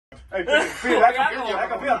Hey,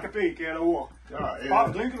 lekker veel kapie, keer hoor. Ja,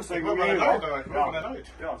 Paar drinken, dan steek ik weer uit.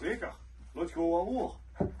 Ja, zeker. Laat gewoon hoor.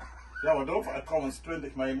 Ja, wat ook. Trouwens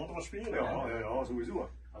 20 mei moeten we spelen. Ja, sowieso.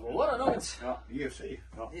 Maar we horen nog iets. Ja, JFC.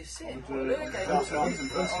 JFC, Ja, leuk hè.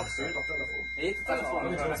 Heet de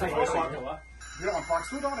telefoon. Ja, dan pak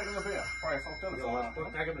je dan in de beer. Pak even op de telefoon.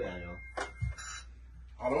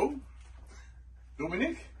 Hallo?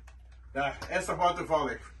 Dominique? Ja, ist doch mal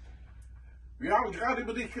toevallig. Wir haben gerade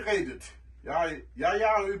über dich geredet.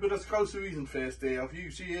 Ja, über das große Wiesenfest auf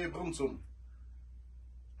JFC BRUNSSUM.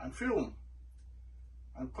 Ein Film.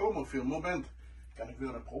 Ein Promofilm. Moment. Kann ich wieder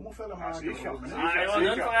eine Promofilm machen? Sicher.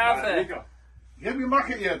 Sicher. Ja, wir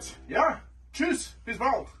machen jetzt. Ja? Tschüss. Bis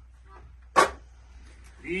bald.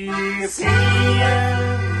 Wir sehen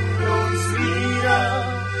uns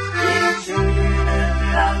wieder im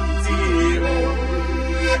schönen Land Tirol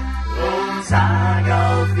und sagen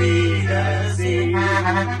auf Wiedersehen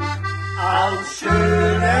auf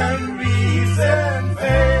schönem Wiesenfest.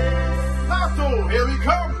 Nato, here we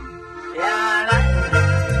come.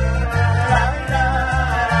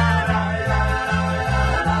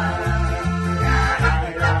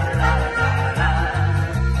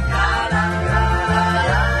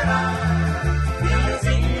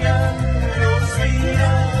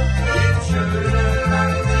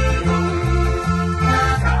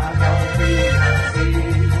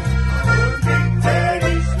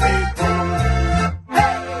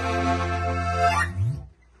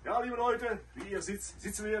 Ja, hier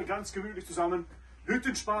sitzen wir ganz gemütlich zusammen.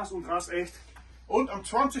 Hüttenspaß und Rasss Echt. Und am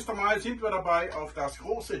 20. Mai sind wir dabei auf das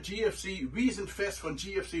große JFC Wiesenfest von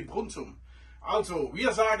JFC BRUNSSUM. Also,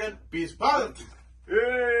 wir sagen bis bald!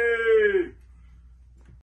 Hey.